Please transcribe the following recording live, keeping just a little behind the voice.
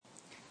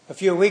A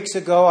few weeks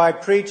ago, I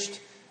preached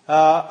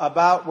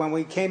about when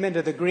we came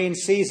into the green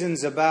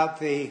seasons about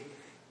the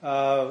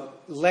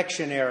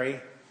lectionary,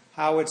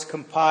 how it's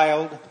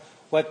compiled,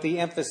 what the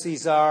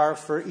emphases are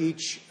for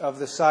each of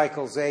the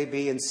cycles A,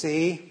 B, and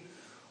C.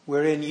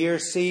 We're in year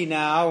C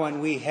now, and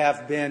we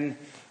have been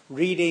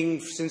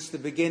reading since the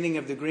beginning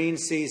of the green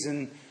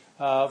season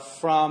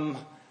from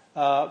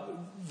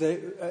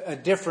a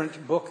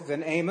different book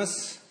than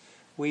Amos.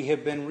 We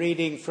have been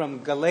reading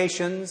from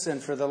Galatians,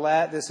 and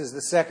this is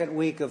the second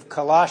week of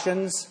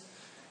Colossians.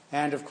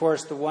 And of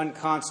course, the one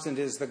constant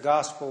is the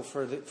gospel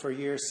for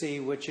year C,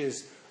 which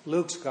is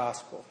Luke's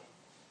gospel.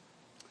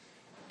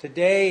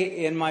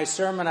 Today, in my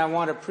sermon, I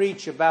want to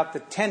preach about the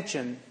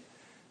tension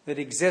that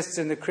exists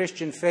in the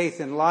Christian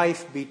faith and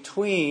life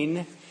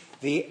between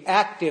the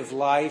active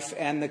life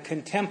and the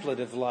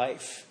contemplative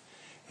life.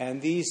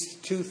 And these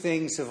two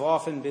things have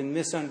often been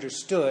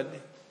misunderstood.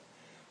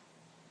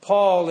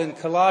 Paul in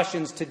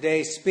Colossians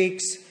today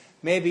speaks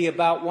maybe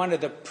about one of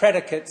the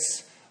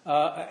predicates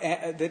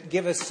that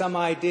give us some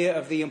idea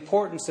of the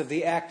importance of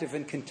the active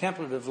and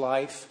contemplative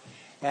life,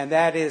 and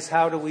that is,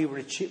 how do we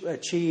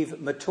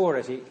achieve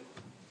maturity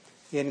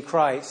in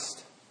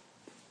Christ?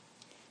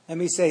 Let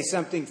me say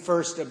something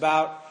first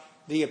about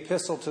the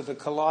epistle to the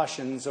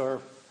Colossians,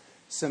 or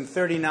some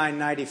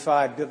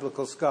 3995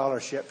 biblical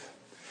scholarship.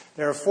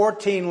 There are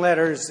 14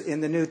 letters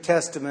in the New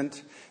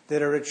Testament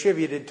that are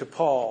attributed to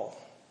Paul.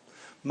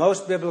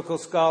 Most biblical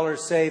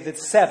scholars say that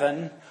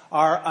 7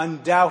 are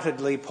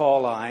undoubtedly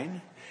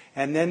Pauline,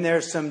 and then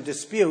there's some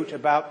dispute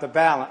about the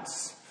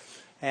balance.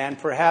 And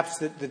perhaps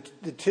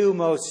the two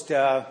most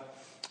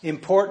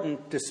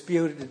important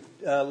disputed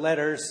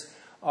letters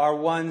are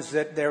ones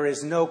that there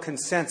is no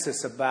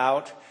consensus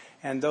about,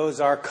 and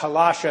those are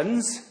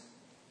Colossians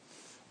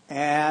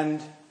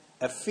and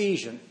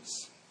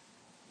Ephesians.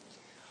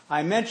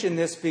 I mention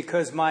this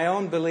because my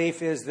own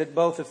belief is that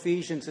both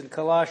Ephesians and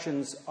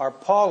Colossians are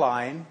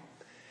Pauline,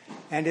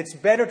 and it's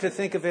better to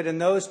think of it in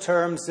those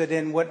terms than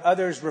in what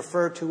others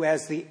refer to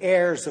as the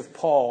heirs of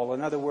Paul.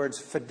 In other words,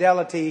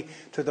 fidelity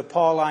to the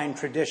Pauline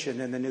tradition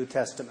in the New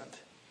Testament.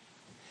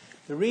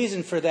 The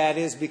reason for that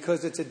is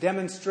because it's a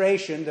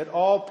demonstration that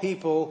all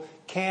people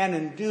can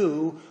and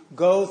do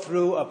go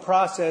through a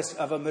process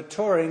of a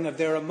maturing of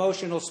their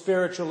emotional,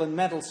 spiritual, and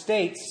mental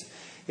states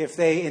if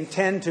they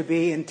intend to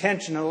be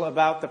intentional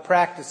about the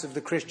practice of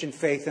the Christian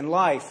faith and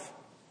life.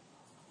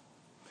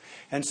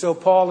 And so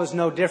Paul is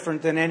no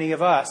different than any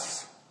of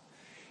us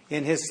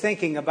in his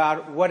thinking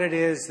about what it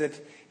is that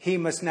he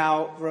must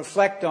now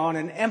reflect on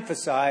and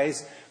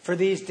emphasize for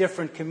these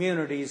different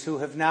communities who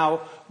have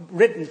now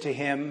written to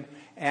him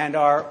and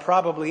are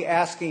probably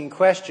asking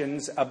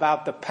questions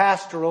about the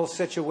pastoral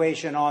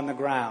situation on the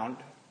ground.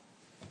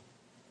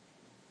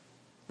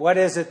 What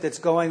is it that's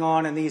going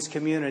on in these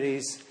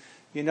communities?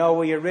 You know,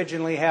 we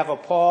originally have a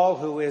Paul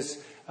who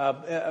is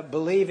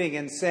believing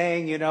and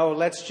saying,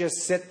 let's just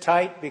sit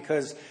tight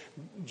because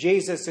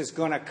Jesus is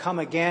going to come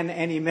again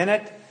any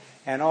minute.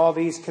 And all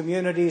these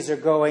communities are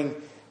going,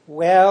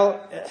 well,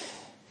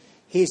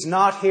 he's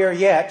not here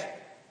yet.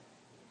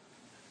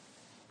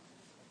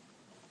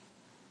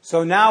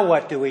 So now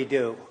what do we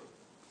do?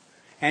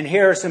 And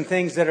here are some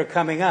things that are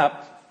coming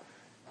up.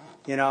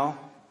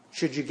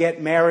 Should you get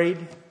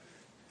married?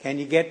 Can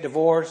you get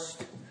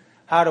divorced?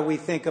 How do we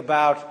think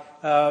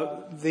about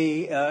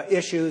the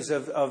issues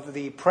of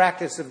the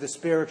practice of the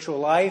spiritual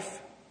life?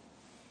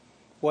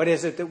 What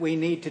is it that we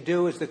need to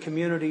do as the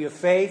community of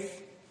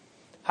faith?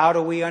 How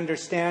do we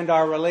understand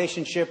our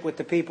relationship with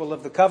the people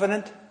of the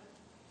covenant?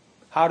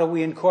 How do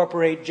we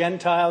incorporate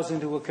Gentiles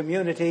into a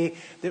community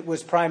that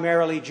was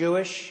primarily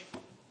Jewish?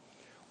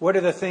 What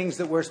are the things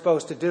that we're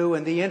supposed to do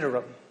in the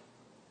interim?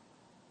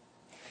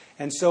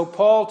 And so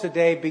Paul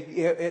today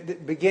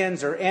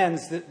begins or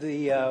ends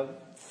the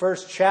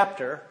first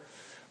chapter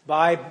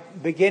by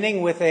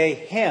beginning with a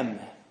hymn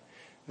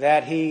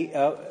that he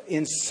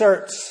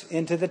inserts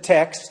into the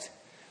text.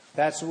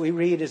 That's what we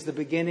read as the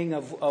beginning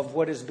of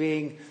what is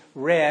being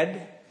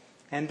read.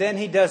 And then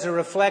he does a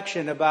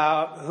reflection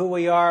about who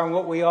we are and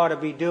what we ought to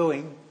be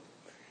doing.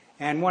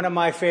 And one of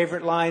my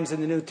favorite lines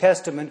in the New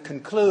Testament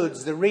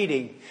concludes the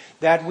reading,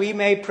 that we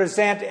may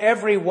present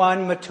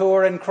everyone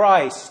mature in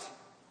Christ.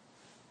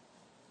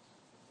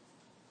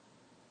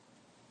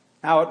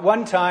 Now, at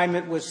one time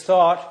it was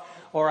thought,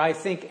 or I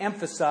think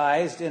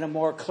emphasized in a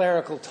more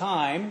clerical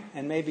time,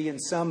 and maybe in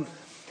some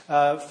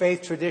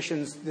faith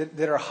traditions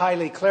that are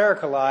highly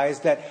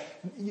clericalized,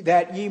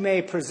 that ye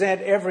may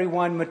present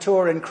everyone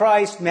mature in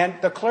Christ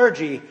meant the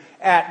clergy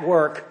at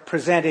work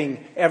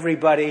presenting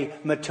everybody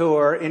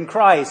mature in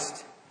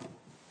Christ.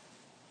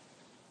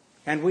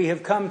 And we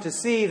have come to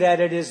see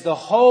that it is the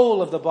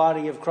whole of the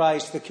body of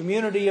Christ, the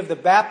community of the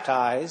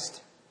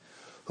baptized,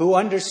 who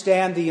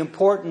understand the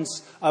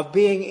importance of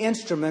being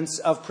instruments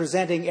of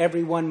presenting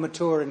everyone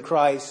mature in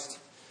Christ,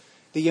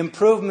 the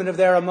improvement of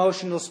their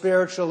emotional,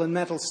 spiritual, and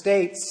mental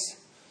states,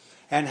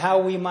 and how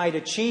we might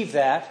achieve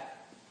that,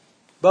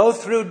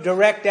 both through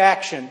direct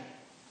action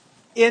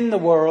in the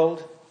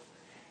world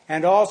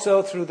and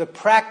also through the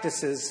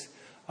practices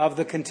of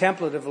the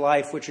contemplative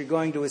life, which are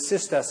going to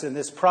assist us in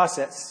this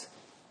process.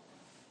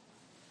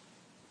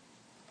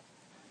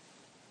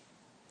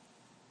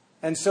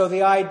 And so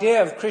the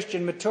idea of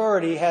Christian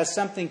maturity has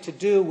something to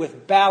do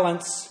with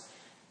balance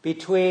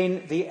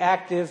between the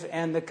active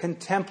and the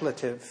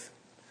contemplative.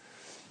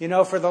 You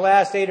know, for the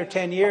last 8 or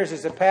 10 years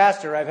as a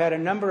pastor, I've had a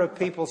number of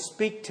people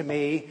speak to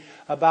me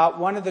about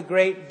one of the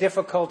great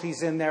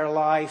difficulties in their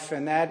life,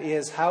 and that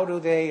is, how do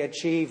they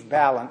achieve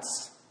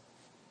balance?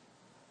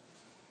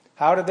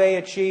 How do they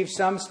achieve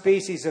some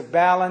species of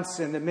balance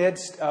in the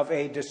midst of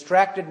a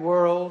distracted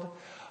world,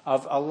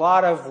 of a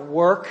lot of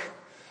work,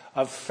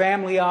 of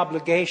family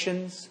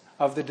obligations,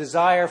 of the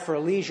desire for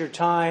leisure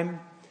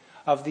time,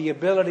 of the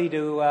ability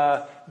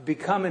to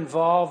become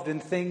involved in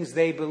things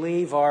they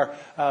believe are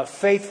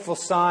faithful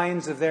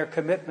signs of their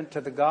commitment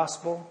to the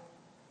gospel,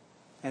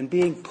 and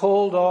being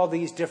pulled all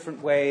these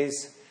different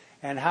ways?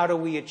 And how do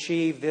we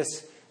achieve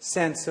this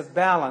sense of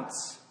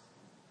balance?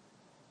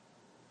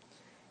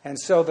 And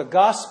so the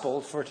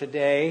gospel for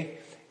today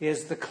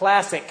is the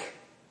classic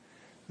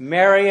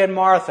Mary and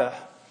Martha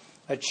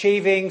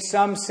achieving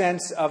some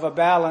sense of a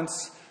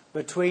balance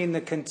between the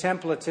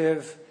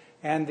contemplative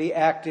and the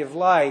active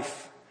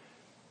life.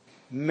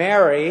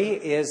 Mary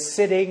is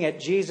sitting at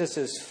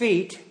Jesus'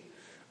 feet,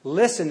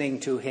 listening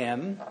to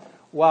him,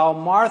 while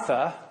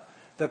Martha,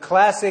 the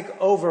classic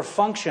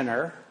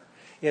overfunctioner,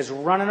 is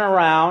running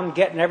around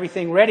getting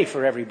everything ready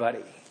for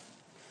everybody.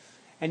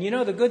 And you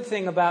know, the good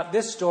thing about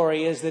this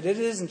story is that it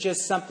isn't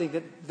just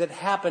something that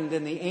happened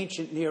in the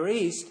ancient Near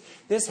East.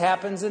 This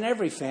happens in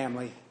every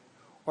family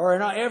or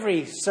in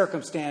every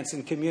circumstance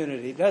and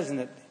community, doesn't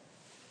it?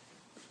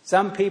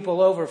 Some people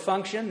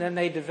overfunction, then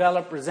they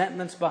develop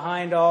resentments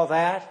behind all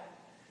that.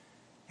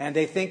 And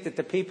they think that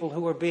the people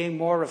who are being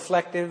more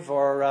reflective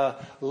or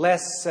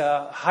less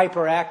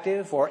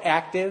hyperactive or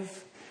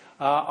active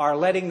are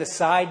letting the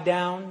side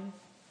down.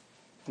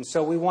 And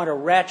so we want to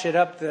ratchet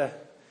up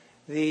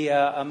the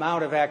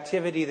amount of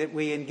activity that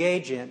we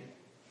engage in.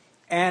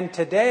 And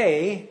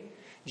today,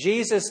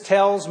 Jesus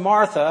tells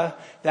Martha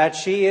that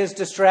she is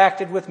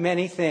distracted with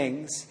many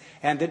things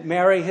and that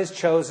Mary has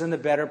chosen the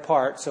better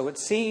part. So it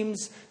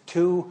seems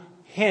to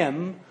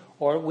him,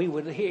 or we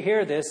would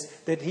hear this,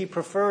 that he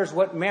prefers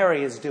what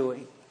Mary is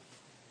doing.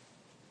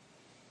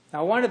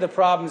 Now, one of the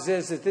problems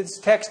is that this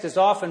text is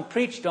often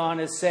preached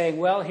on as saying,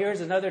 well, here's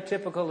another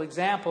typical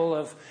example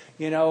of,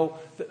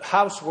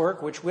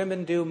 housework, which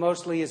women do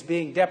mostly, is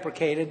being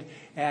deprecated,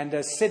 and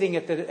sitting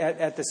at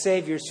the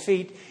Savior's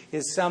feet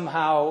is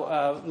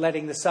somehow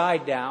letting the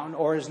side down,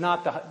 or is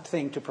not the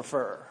thing to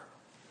prefer.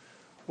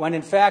 When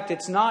in fact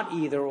it's not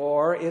either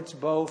or, it's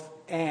both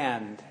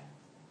and.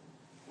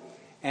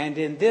 And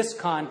in this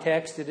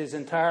context, it is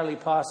entirely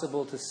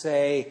possible to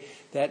say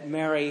that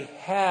Mary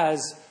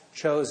has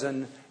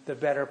chosen the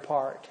better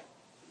part.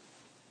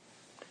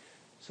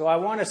 So I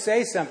want to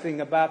say something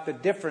about the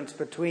difference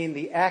between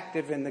the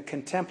active and the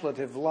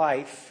contemplative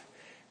life,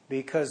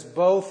 because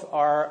both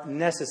are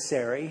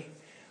necessary,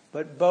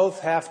 but both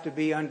have to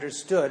be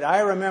understood. I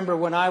remember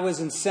when I was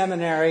in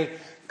seminary,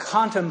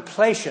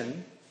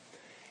 contemplation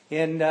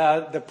in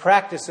the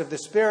practice of the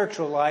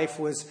spiritual life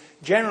was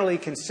generally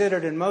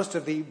considered, in most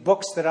of the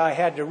books that I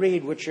had to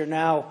read, which are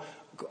now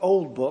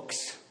old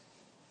books,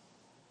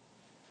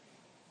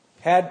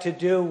 had to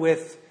do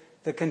with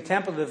the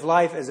contemplative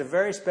life as a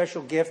very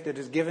special gift that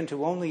is given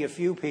to only a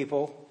few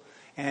people,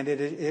 and it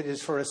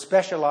is for a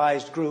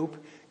specialized group,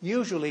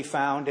 usually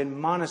found in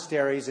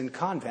monasteries and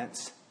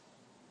convents.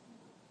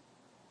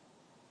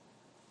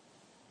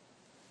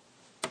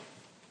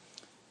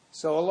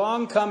 So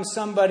along comes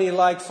somebody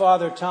like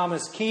Father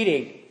Thomas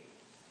Keating,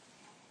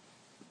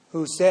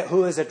 who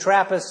is a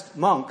Trappist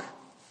monk,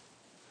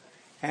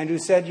 and who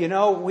said,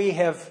 we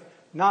have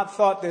not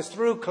thought this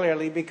through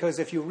clearly, because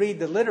if you read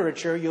the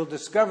literature, you'll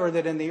discover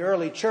that in the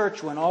early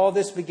church, when all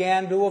this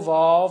began to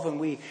evolve and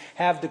we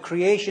have the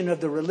creation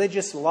of the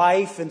religious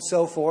life and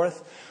so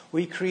forth,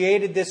 we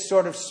created this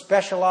sort of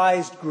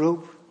specialized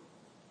group,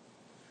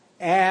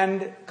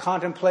 and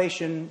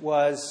contemplation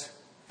was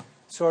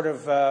sort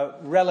of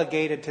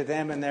relegated to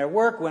them in their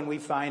work, when we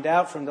find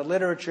out from the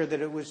literature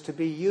that it was to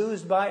be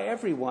used by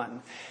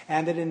everyone,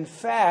 and that in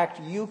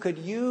fact you could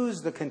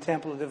use the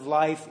contemplative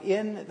life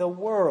in the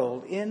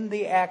world, in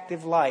the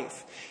active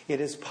life. It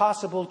is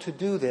possible to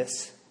do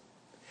this,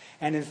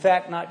 and in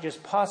fact not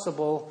just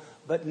possible,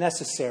 but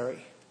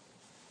necessary.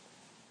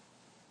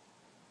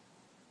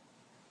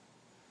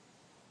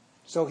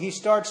 So he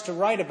starts to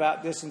write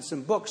about this in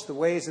some books, the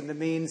ways and the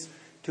means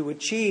to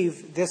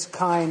achieve this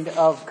kind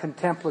of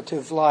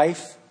contemplative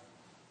life.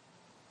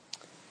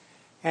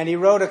 And he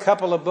wrote a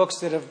couple of books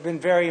that have been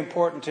very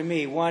important to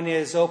me. One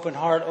is Open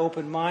Heart,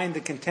 Open Mind,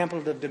 the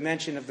contemplative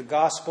dimension of the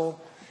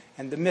gospel,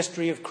 and the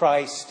mystery of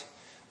Christ,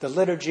 the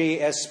liturgy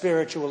as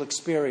spiritual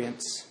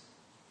experience.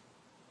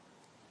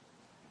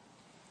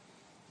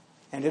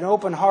 And in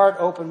Open Heart,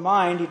 Open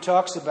Mind, he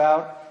talks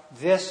about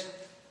this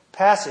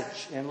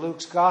passage in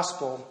Luke's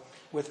gospel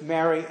with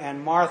Mary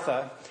and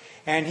Martha.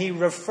 And he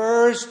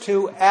refers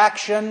to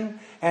action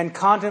and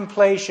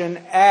contemplation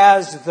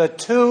as the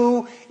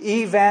two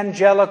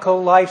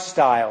evangelical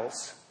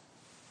lifestyles,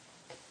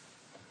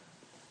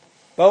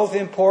 both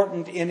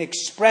important in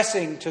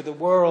expressing to the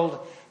world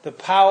the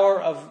power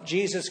of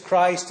Jesus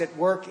Christ at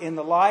work in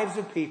the lives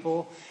of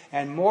people,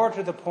 and more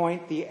to the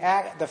point, the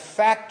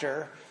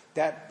factor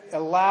that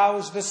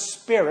allows the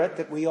Spirit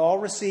that we all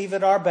receive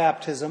at our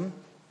baptism,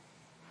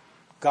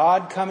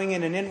 God coming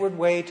in an inward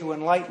way to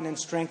enlighten and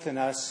strengthen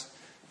us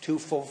to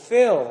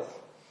fulfill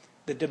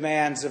the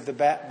demands of the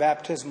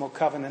baptismal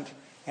covenant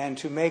and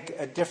to make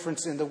a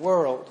difference in the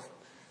world.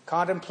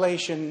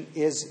 Contemplation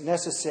is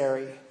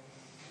necessary.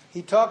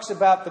 He talks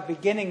about the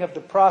beginning of the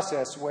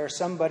process where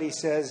somebody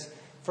says,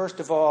 first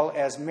of all,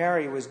 as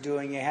Mary was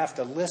doing, you have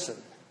to listen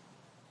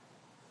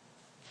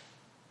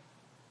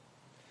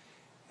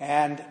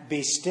and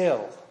be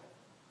still.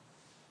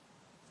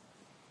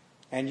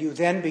 And you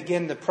then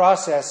begin the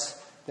process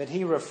that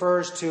he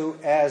refers to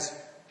as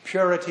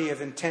purity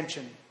of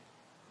intention.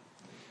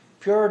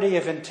 Purity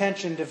of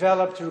intention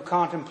developed through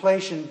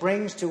contemplation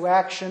brings to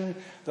action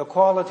the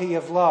quality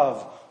of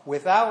love.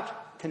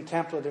 Without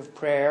contemplative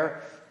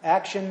prayer,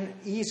 action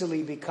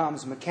easily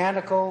becomes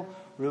mechanical,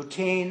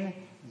 routine,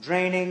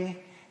 draining,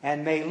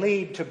 and may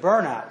lead to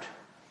burnout.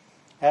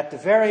 At the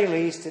very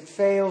least, it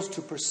fails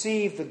to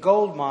perceive the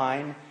gold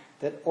mine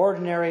that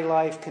ordinary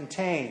life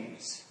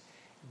contains.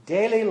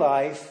 Daily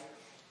life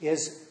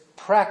is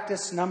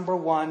practice number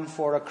one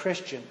for a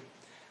Christian,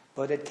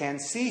 but it can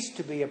cease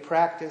to be a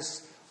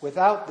practice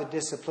without the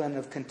discipline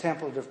of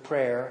contemplative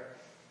prayer.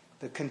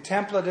 The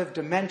contemplative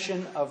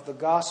dimension of the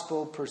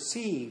gospel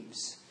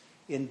perceives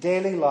in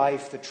daily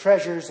life the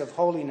treasures of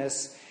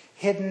holiness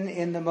hidden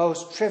in the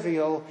most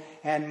trivial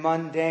and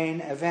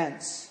mundane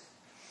events.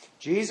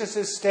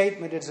 Jesus'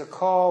 statement is a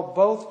call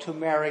both to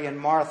Mary and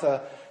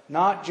Martha,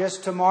 not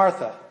just to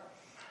Martha.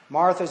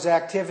 Martha's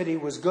activity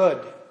was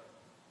good.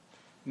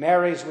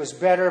 Mary's was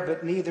better,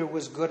 but neither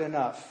was good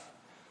enough.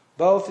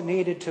 Both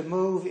needed to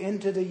move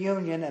into the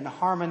union and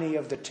harmony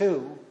of the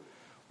two,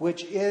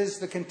 which is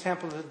the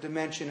contemplative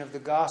dimension of the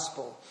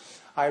gospel.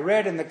 I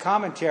read in the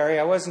commentary,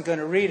 I wasn't going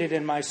to read it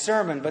in my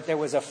sermon, but there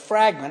was a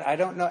fragment, I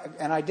don't know,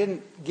 and I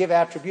didn't give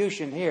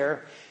attribution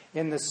here,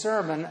 in the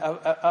sermon,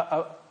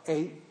 a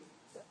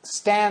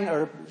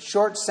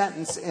short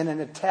sentence in an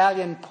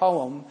Italian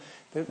poem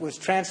that was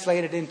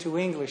translated into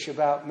English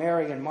about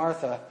Mary and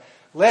Martha.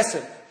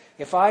 Listen,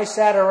 if I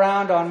sat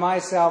around on my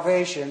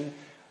salvation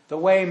the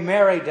way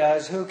Mary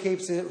does, who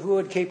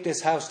would keep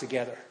this house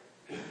together?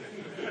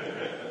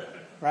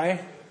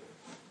 Right?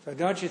 So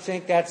don't you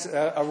think that's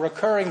a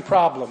recurring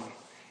problem,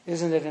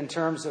 isn't it, in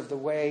terms of the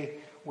way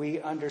we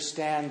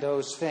understand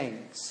those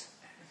things?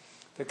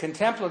 The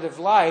contemplative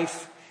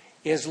life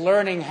is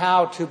learning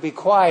how to be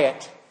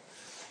quiet.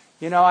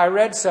 You know, I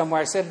read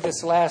somewhere, I said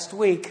this last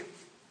week,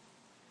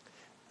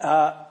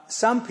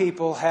 some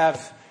people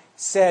have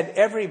said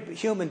every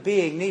human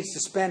being needs to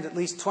spend at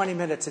least 20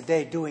 minutes a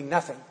day doing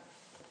nothing.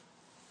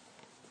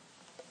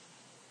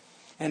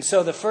 And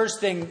so the first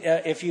thing,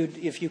 if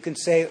you can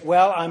say,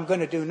 well, I'm going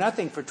to do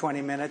nothing for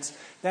 20 minutes,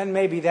 then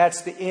maybe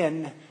that's the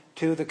in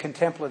to the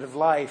contemplative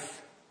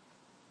life.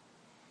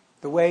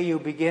 The way you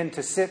begin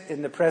to sit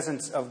in the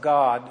presence of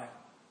God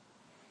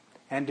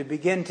and to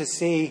begin to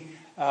see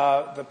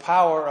the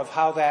power of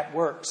how that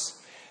works.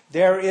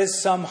 There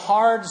is some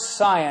hard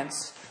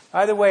science.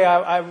 By the way,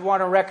 I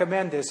want to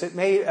recommend this. It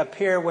may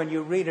appear when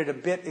you read it a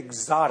bit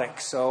exotic,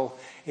 so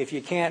if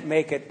you can't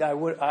make it, I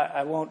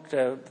won't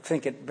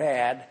think it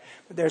bad.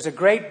 But there's a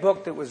great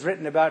book that was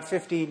written about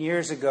 15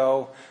 years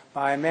ago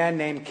by a man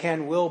named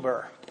Ken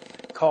Wilber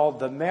called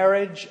The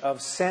Marriage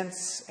of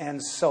Sense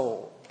and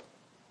Soul.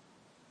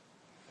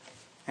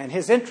 And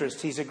his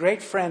interest, he's a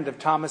great friend of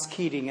Thomas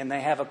Keating, and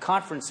they have a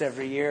conference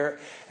every year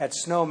at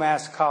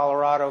Snowmass,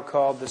 Colorado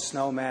called the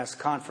Snowmass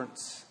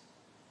Conference.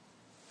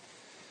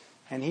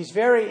 And he's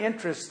very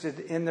interested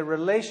in the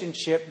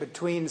relationship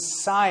between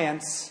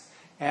science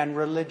and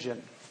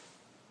religion,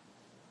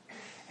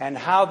 and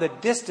how the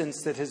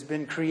distance that has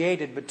been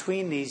created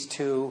between these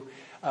two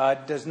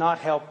does not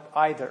help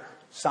either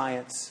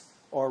science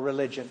or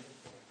religion.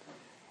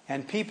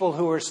 And people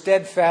who are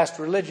steadfast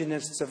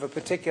religionists of a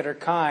particular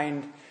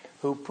kind,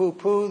 who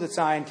poo-poo the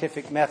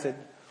scientific method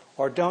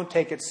or don't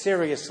take it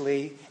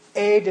seriously,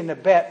 aid and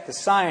abet the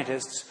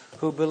scientists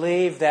who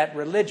believe that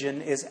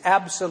religion is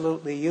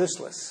absolutely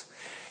useless.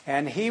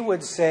 And he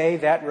would say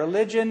that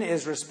religion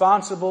is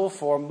responsible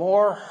for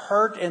more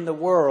hurt in the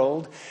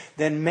world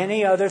than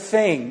many other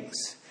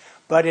things.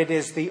 But it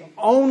is the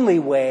only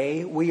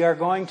way we are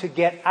going to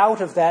get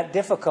out of that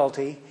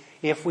difficulty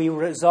if we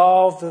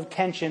resolve the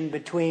tension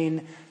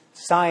between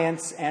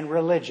science and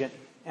religion.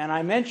 And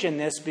I mention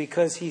this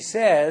because he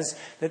says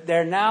that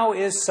there now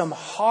is some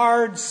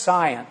hard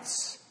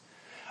science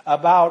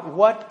about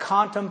what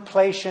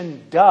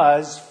contemplation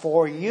does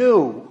for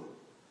you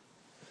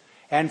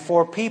and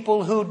for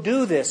people who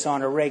do this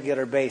on a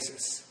regular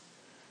basis.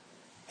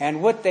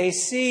 And what they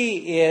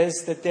see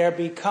is that there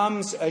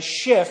becomes a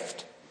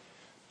shift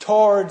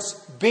towards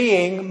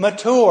being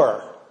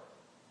mature.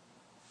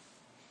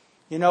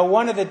 You know,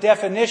 one of the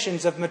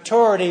definitions of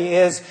maturity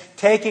is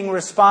taking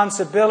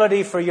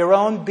responsibility for your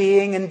own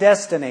being and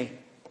destiny.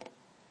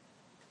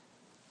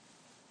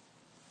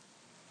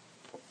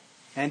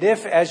 And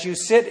if, as you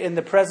sit in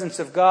the presence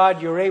of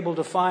God, you're able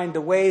to find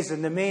the ways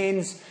and the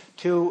means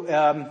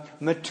to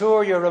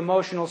mature your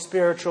emotional,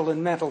 spiritual,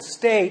 and mental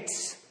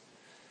states,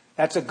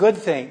 that's a good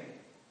thing.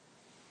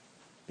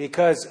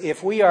 Because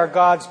if we are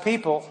God's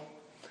people,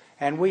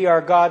 and we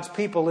are God's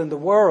people in the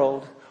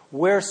world,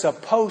 we're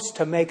supposed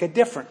to make a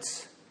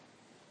difference.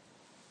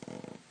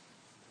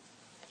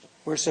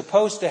 We're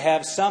supposed to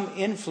have some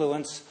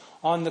influence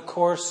on the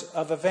course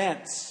of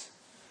events.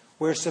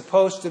 We're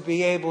supposed to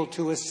be able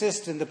to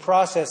assist in the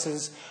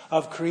processes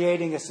of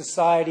creating a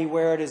society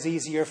where it is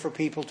easier for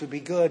people to be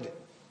good.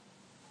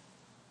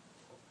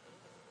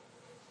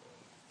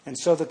 And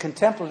so the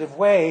contemplative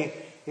way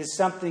is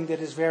something that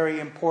is very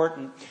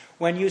important.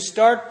 When you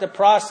start the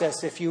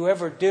process, if you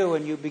ever do,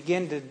 and you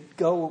begin to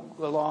go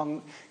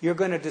along, you're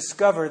going to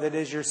discover that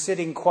as you're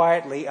sitting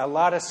quietly, a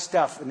lot of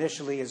stuff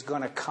initially is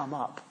going to come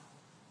up.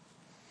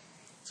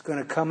 It's going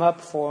to come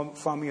up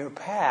from your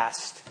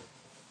past,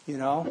 you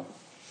know.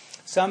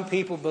 Some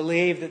people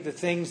believe that the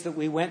things that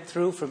we went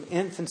through from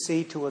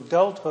infancy to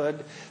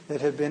adulthood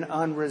that have been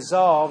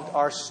unresolved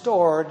are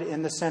stored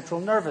in the central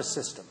nervous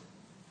system.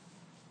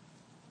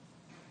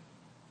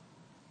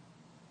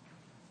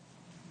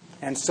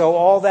 And so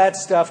all that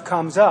stuff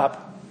comes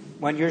up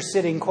when you're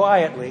sitting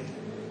quietly.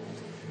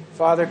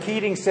 Father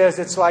Keating says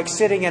it's like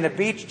sitting in a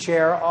beach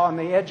chair on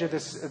the edge of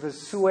the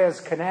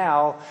Suez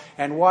Canal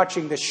and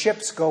watching the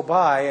ships go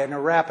by at a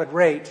rapid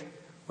rate,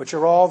 which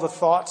are all the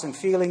thoughts and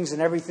feelings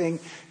and everything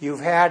you've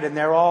had, and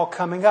they're all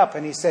coming up.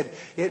 And he said,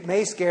 it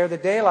may scare the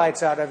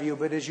daylights out of you,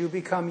 but as you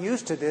become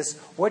used to this,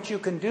 what you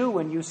can do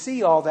when you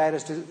see all that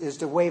is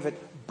to wave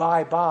it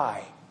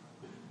bye-bye.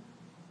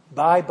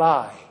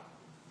 Bye-bye.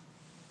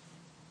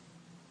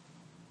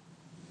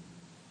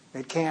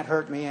 It can't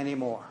hurt me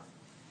anymore.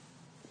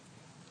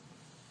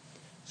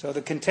 So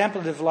the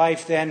contemplative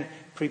life then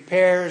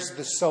prepares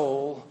the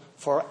soul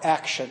for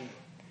action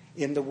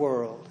in the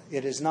world.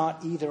 It is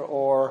not either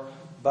or,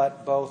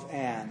 but both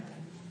and.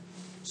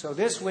 So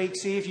this week,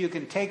 see if you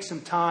can take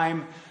some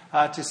time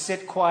to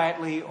sit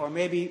quietly, or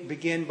maybe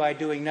begin by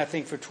doing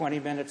nothing for 20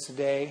 minutes a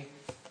day.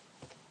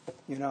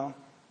 You know.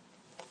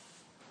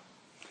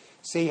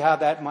 See how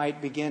that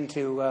might begin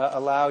to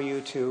allow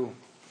you to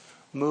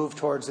move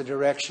towards the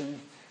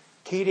direction.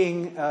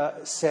 Keating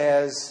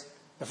says,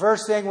 the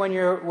first thing when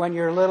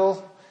you're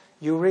little,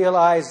 you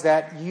realize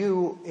that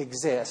you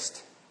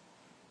exist.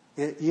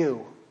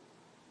 You.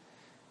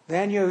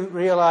 Then you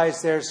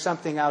realize there's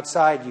something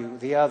outside you,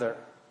 the other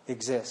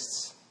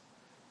exists.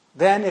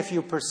 Then if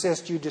you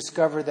persist, you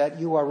discover that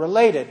you are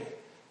related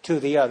to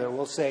the other,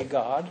 we'll say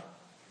God.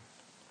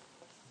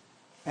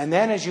 And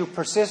then as you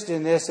persist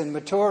in this and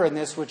mature in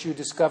this, what you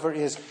discover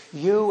is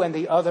you and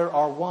the other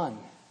are one.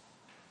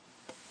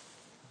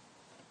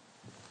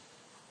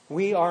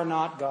 We are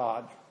not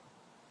God,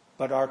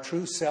 but our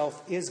true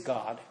self is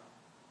God.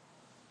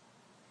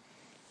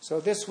 So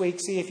this week,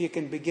 see if you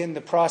can begin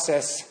the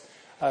process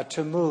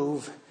to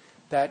move,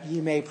 that ye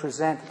may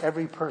present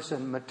every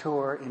person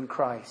mature in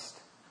Christ.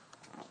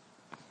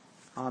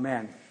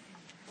 Amen.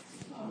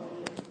 Amen.